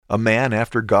a man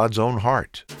after God's own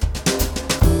heart.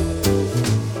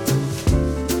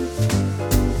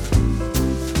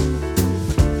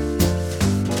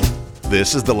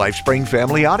 This is the LifeSpring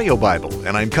Family Audio Bible,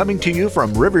 and I'm coming to you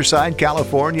from Riverside,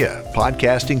 California.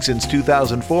 Podcasting since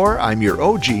 2004, I'm your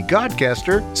OG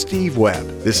Godcaster, Steve Webb.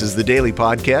 This is the daily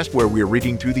podcast where we're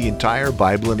reading through the entire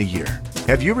Bible in a year.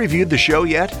 Have you reviewed the show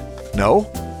yet? No?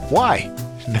 Why?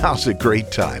 Now's a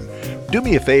great time. Do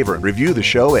me a favor and review the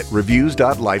show at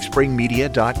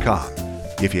reviews.lifespringmedia.com.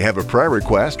 If you have a prayer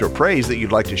request or praise that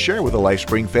you'd like to share with the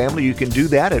LifeSpring family, you can do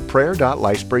that at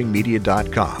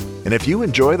prayer.lifespringmedia.com. And if you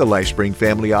enjoy the LifeSpring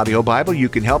Family Audio Bible, you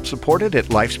can help support it at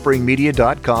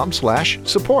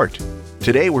lifespringmedia.com/support.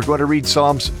 Today we're going to read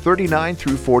Psalms 39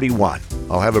 through 41.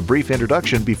 I'll have a brief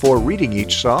introduction before reading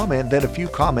each psalm and then a few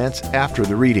comments after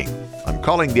the reading. I'm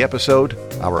calling the episode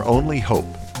Our Only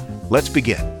Hope. Let's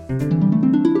begin.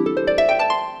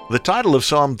 The title of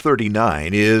Psalm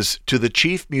 39 is To the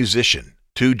Chief Musician,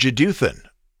 to Jeduthun,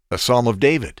 a Psalm of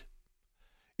David.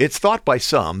 It's thought by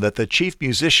some that the chief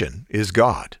musician is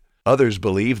God. Others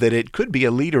believe that it could be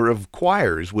a leader of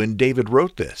choirs when David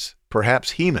wrote this,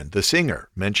 perhaps Heman, the singer,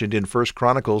 mentioned in 1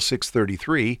 Chronicles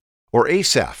 6:33, or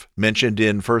Asaph, mentioned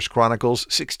in 1 Chronicles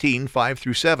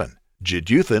 16:5-7.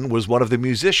 Jeduthun was one of the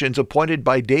musicians appointed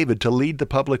by David to lead the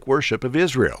public worship of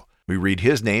Israel. We read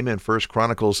his name in 1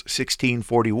 Chronicles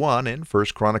 16:41 and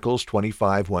 1 Chronicles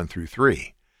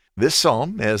 25:1-3. This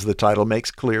psalm, as the title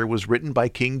makes clear, was written by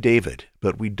King David,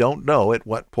 but we don't know at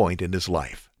what point in his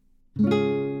life.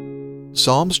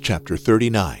 Psalms chapter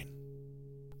 39.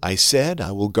 I said,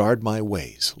 I will guard my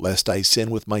ways, lest I sin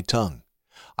with my tongue.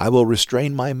 I will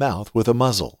restrain my mouth with a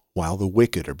muzzle, while the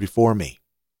wicked are before me.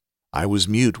 I was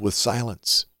mute with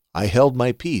silence. I held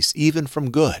my peace even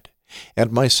from good,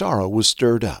 and my sorrow was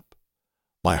stirred up.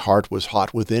 My heart was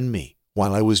hot within me.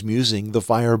 While I was musing, the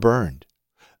fire burned.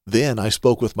 Then I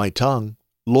spoke with my tongue,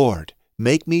 Lord,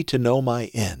 make me to know my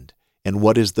end, and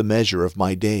what is the measure of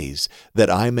my days, that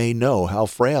I may know how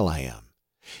frail I am.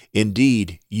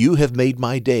 Indeed, you have made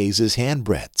my days as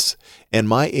handbreadths, and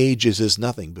my age is as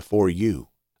nothing before you.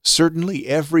 Certainly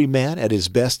every man at his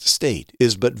best state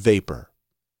is but vapor.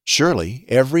 Surely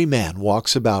every man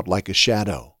walks about like a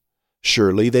shadow.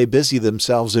 Surely they busy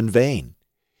themselves in vain.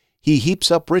 He heaps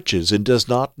up riches and does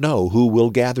not know who will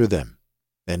gather them.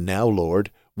 And now, Lord,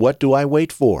 what do I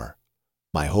wait for?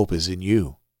 My hope is in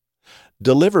you.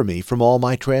 Deliver me from all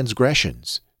my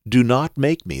transgressions. Do not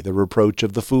make me the reproach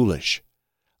of the foolish.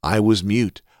 I was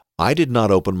mute. I did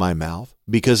not open my mouth,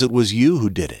 because it was you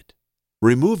who did it.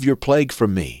 Remove your plague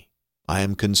from me. I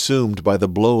am consumed by the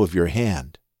blow of your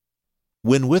hand.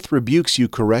 When with rebukes you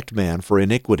correct man for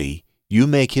iniquity, you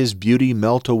make his beauty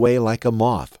melt away like a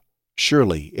moth.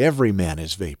 Surely every man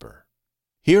is vapor.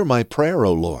 Hear my prayer,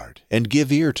 O Lord, and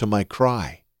give ear to my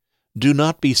cry. Do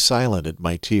not be silent at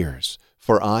my tears,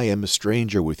 for I am a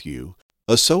stranger with you,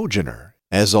 a sojourner,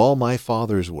 as all my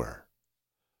fathers were.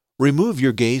 Remove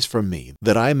your gaze from me,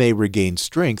 that I may regain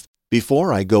strength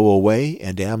before I go away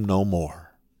and am no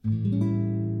more.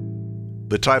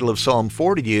 The title of Psalm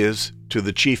 40 is To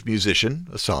the Chief Musician,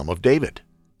 a Psalm of David.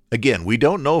 Again, we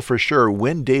don't know for sure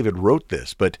when David wrote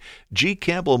this, but G.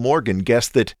 Campbell Morgan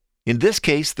guessed that in this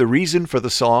case, the reason for the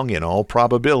song, in all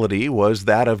probability, was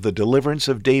that of the deliverance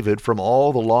of David from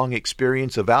all the long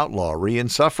experience of outlawry and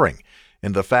suffering,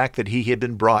 and the fact that he had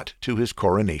been brought to his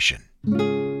coronation.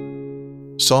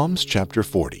 Psalms chapter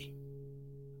 40.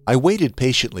 I waited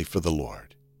patiently for the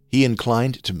Lord. He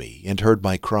inclined to me and heard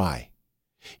my cry.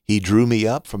 He drew me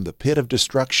up from the pit of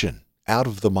destruction, out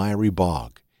of the miry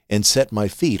bog, and set my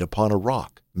feet upon a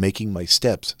rock, making my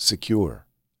steps secure.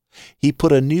 He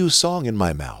put a new song in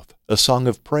my mouth, a song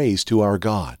of praise to our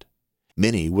God.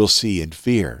 Many will see and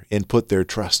fear and put their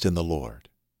trust in the Lord.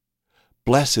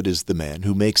 Blessed is the man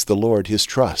who makes the Lord his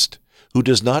trust, who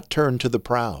does not turn to the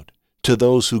proud, to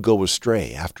those who go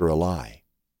astray after a lie.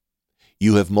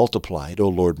 You have multiplied, O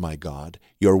Lord my God,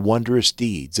 your wondrous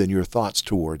deeds and your thoughts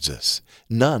towards us.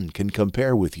 None can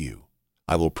compare with you.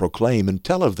 I will proclaim and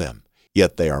tell of them,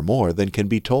 yet they are more than can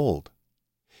be told.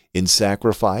 In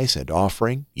sacrifice and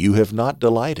offering you have not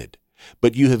delighted,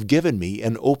 but you have given me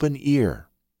an open ear.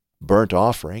 Burnt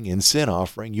offering and sin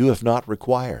offering you have not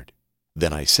required.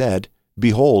 Then I said,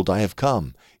 Behold, I have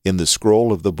come. In the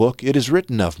scroll of the book it is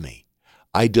written of me.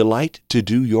 I delight to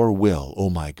do your will, O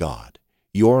my God.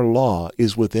 Your law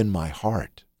is within my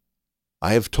heart.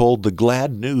 I have told the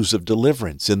glad news of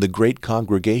deliverance in the great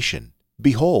congregation.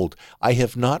 Behold, I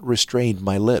have not restrained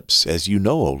my lips, as you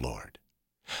know, O Lord.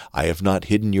 I have not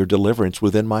hidden your deliverance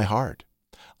within my heart.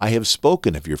 I have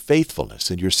spoken of your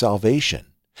faithfulness and your salvation.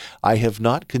 I have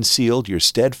not concealed your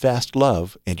steadfast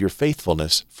love and your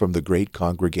faithfulness from the great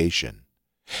congregation.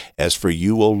 As for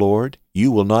you, O Lord,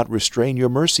 you will not restrain your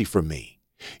mercy from me.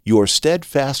 Your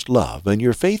steadfast love and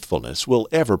your faithfulness will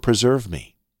ever preserve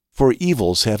me. For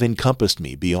evils have encompassed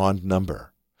me beyond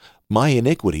number. My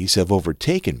iniquities have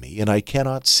overtaken me, and I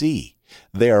cannot see.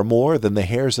 They are more than the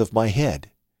hairs of my head.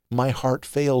 My heart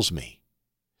fails me.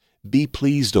 Be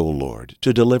pleased, O Lord,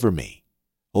 to deliver me.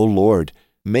 O Lord,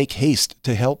 make haste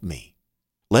to help me.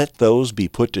 Let those be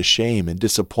put to shame and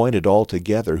disappointed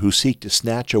altogether who seek to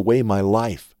snatch away my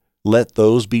life. Let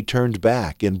those be turned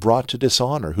back and brought to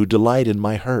dishonor who delight in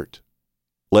my hurt.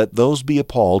 Let those be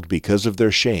appalled because of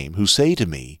their shame who say to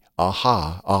me,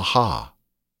 Aha, aha.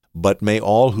 But may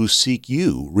all who seek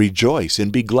you rejoice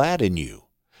and be glad in you.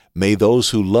 May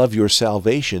those who love your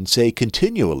salvation say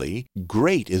continually,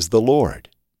 Great is the Lord.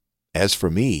 As for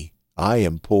me, I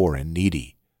am poor and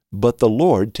needy, but the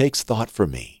Lord takes thought for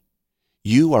me.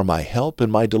 You are my help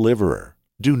and my deliverer.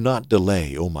 Do not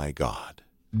delay, O my God.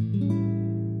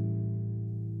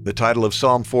 The title of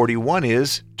Psalm 41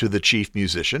 is, To the Chief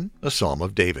Musician, a Psalm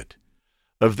of David.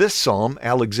 Of this psalm,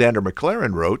 Alexander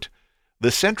Maclaren wrote, The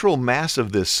central mass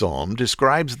of this psalm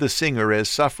describes the singer as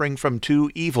suffering from two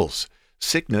evils,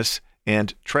 sickness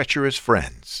and treacherous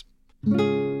friends.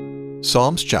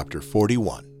 Psalms chapter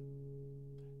 41.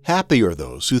 Happy are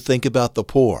those who think about the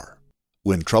poor.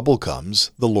 When trouble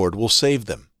comes, the Lord will save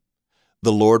them.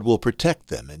 The Lord will protect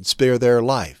them and spare their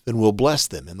life and will bless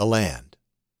them in the land.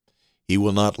 He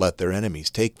will not let their enemies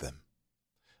take them.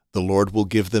 The Lord will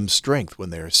give them strength when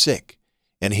they are sick,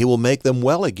 and He will make them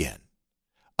well again.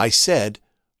 I said,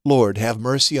 Lord, have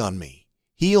mercy on me.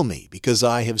 Heal me, because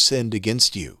I have sinned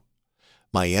against you.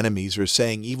 My enemies are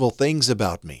saying evil things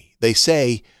about me. They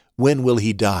say, When will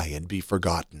he die and be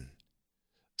forgotten?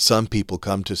 Some people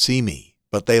come to see me,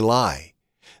 but they lie.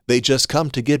 They just come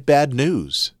to get bad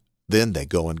news. Then they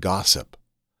go and gossip.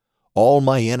 All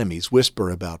my enemies whisper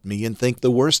about me and think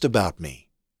the worst about me.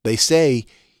 They say,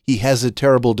 He has a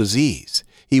terrible disease.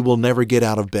 He will never get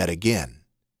out of bed again.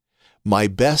 My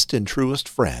best and truest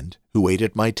friend, who ate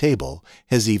at my table,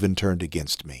 has even turned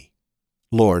against me.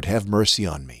 Lord, have mercy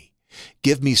on me.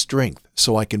 Give me strength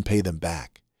so I can pay them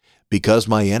back. Because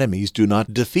my enemies do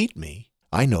not defeat me,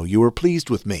 I know you are pleased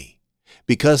with me.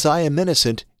 Because I am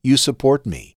innocent, you support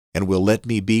me, and will let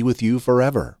me be with you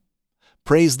forever.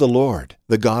 Praise the Lord,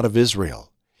 the God of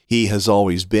Israel. He has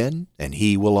always been, and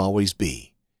He will always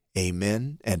be.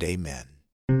 Amen and amen.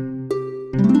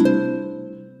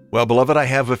 Well, beloved, I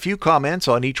have a few comments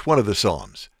on each one of the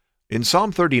Psalms. In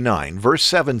Psalm 39, verse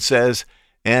 7 says,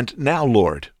 And now,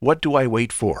 Lord, what do I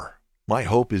wait for? My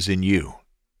hope is in you.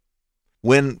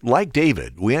 When, like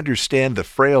David, we understand the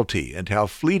frailty and how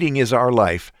fleeting is our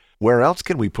life, where else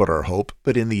can we put our hope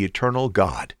but in the eternal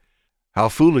God? How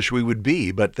foolish we would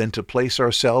be but then to place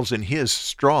ourselves in His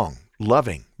strong,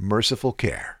 loving, merciful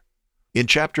care. In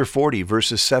chapter 40,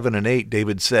 verses 7 and 8,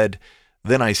 David said,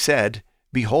 Then I said,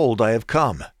 Behold, I have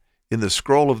come. In the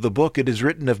scroll of the book it is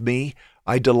written of me,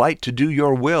 I delight to do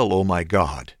your will, O my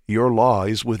God. Your law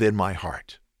is within my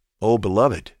heart. O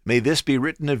beloved, may this be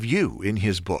written of you in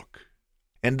His book.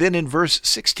 And then in verse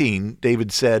 16,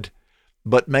 David said,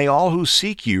 But may all who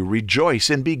seek you rejoice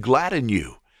and be glad in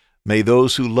you. May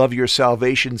those who love your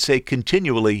salvation say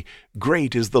continually,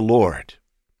 Great is the Lord.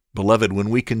 Beloved, when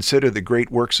we consider the great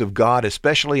works of God,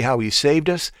 especially how He saved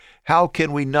us, how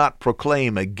can we not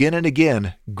proclaim again and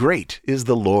again, Great is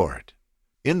the Lord?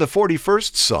 In the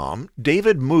 41st Psalm,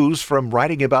 David moves from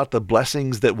writing about the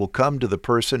blessings that will come to the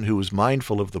person who is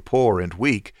mindful of the poor and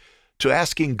weak, to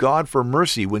asking God for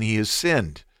mercy when he has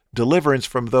sinned, deliverance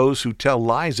from those who tell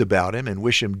lies about him and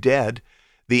wish him dead,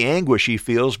 the anguish he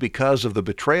feels because of the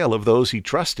betrayal of those he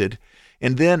trusted,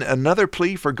 and then another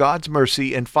plea for God's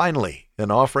mercy, and finally, an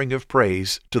offering of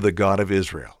praise to the God of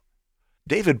Israel.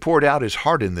 David poured out his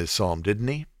heart in this psalm, didn't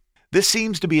he? This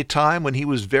seems to be a time when he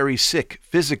was very sick,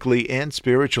 physically and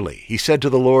spiritually. He said to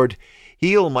the Lord,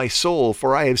 Heal my soul,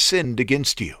 for I have sinned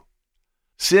against you.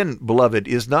 Sin, beloved,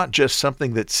 is not just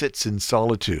something that sits in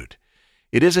solitude.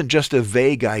 It isn't just a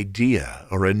vague idea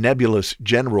or a nebulous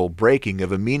general breaking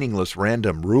of a meaningless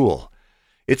random rule.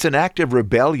 It's an act of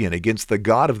rebellion against the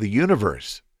God of the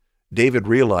universe. David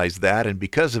realized that, and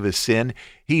because of his sin,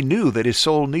 he knew that his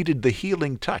soul needed the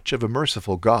healing touch of a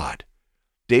merciful God.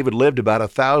 David lived about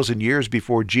 1,000 years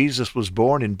before Jesus was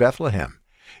born in Bethlehem,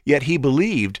 yet he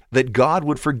believed that God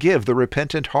would forgive the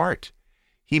repentant heart.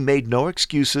 He made no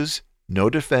excuses, no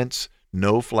defense,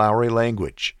 no flowery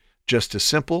language, just a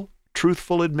simple,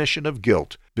 truthful admission of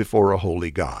guilt before a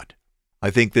holy God. I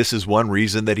think this is one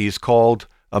reason that he is called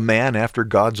a man after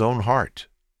God's own heart.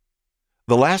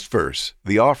 The last verse,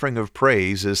 the offering of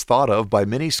praise, is thought of by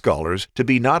many scholars to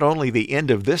be not only the end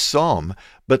of this psalm,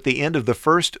 but the end of the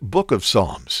first book of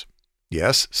Psalms.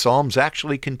 Yes, Psalms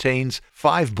actually contains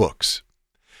 5 books.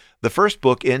 The first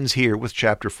book ends here with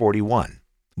chapter 41.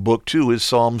 Book 2 is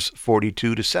Psalms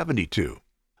 42 to 72.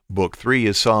 Book 3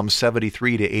 is Psalms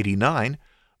 73 to 89.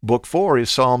 Book 4 is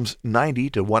Psalms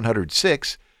 90 to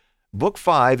 106. Book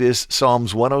 5 is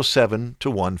Psalms 107 to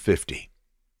 150.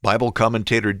 Bible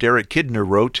commentator Derek Kidner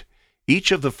wrote,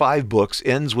 "Each of the 5 books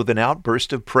ends with an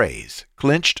outburst of praise,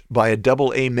 clinched by a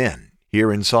double amen,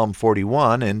 here in Psalm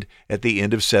 41 and at the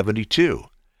end of 72.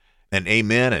 An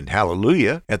amen and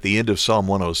hallelujah at the end of Psalm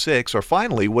 106 are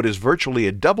finally what is virtually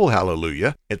a double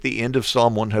hallelujah at the end of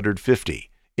Psalm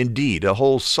 150. Indeed, a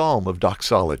whole psalm of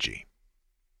doxology."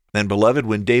 And beloved,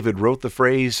 when David wrote the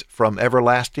phrase, "from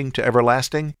everlasting to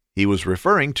everlasting," he was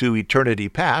referring to eternity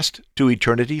past to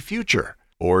eternity future.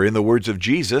 Or in the words of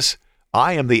Jesus,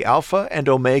 "I am the Alpha and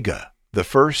Omega, the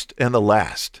first and the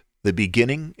last, the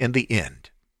beginning and the end."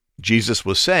 Jesus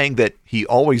was saying that he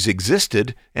always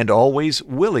existed and always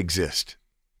will exist.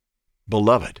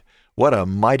 Beloved, what a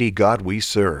mighty God we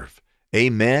serve.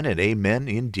 Amen and amen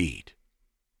indeed.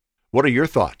 What are your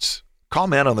thoughts?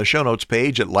 Comment on the show notes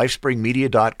page at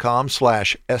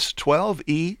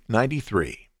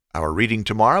lifespringmedia.com/S12E93. Our reading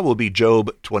tomorrow will be Job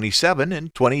 27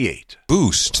 and 28.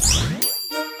 Boost.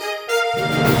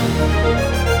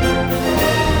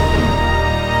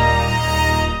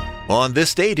 On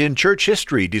this date in church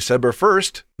history, December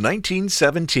 1st,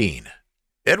 1917,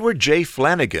 Edward J.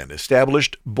 Flanagan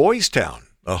established Boys Town,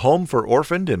 a home for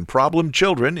orphaned and problem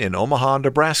children in Omaha,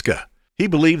 Nebraska. He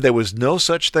believed there was no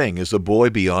such thing as a boy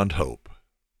beyond hope.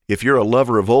 If you're a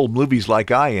lover of old movies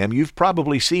like I am, you've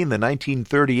probably seen the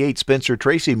 1938 Spencer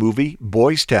Tracy movie,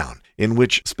 Boys Town, in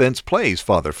which Spence plays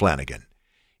Father Flanagan.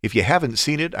 If you haven't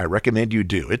seen it, I recommend you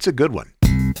do. It's a good one.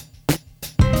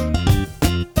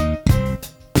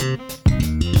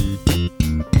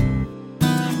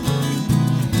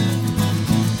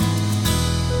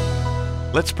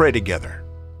 Let's pray together.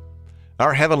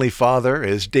 Our Heavenly Father,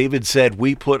 as David said,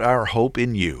 we put our hope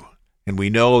in you, and we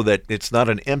know that it's not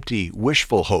an empty,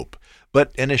 wishful hope,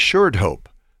 but an assured hope.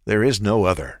 There is no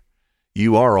other.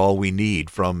 You are all we need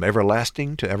from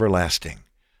everlasting to everlasting.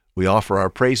 We offer our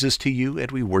praises to you and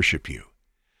we worship you.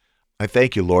 I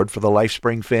thank you, Lord, for the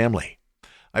LifeSpring family.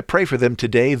 I pray for them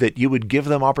today that you would give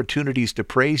them opportunities to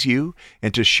praise you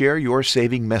and to share your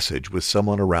saving message with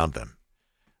someone around them.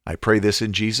 I pray this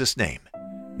in Jesus' name.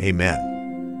 Amen.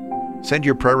 Send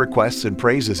your prayer requests and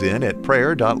praises in at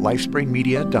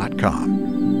prayer.lifespringmedia.com.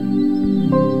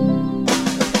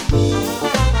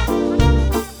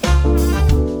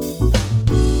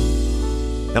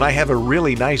 And I have a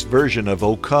really nice version of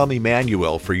O Come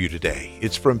Emmanuel for you today.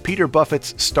 It's from Peter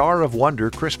Buffett's Star of Wonder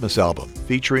Christmas album,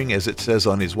 featuring, as it says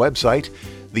on his website,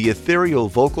 the ethereal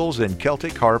vocals and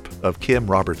Celtic harp of Kim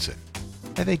Robertson.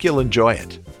 I think you'll enjoy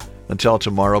it. Until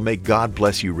tomorrow, may God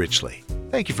bless you richly.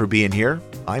 Thank you for being here.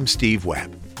 I'm Steve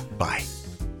Webb. Bye.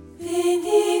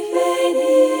 Veni,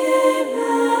 Emmanuel,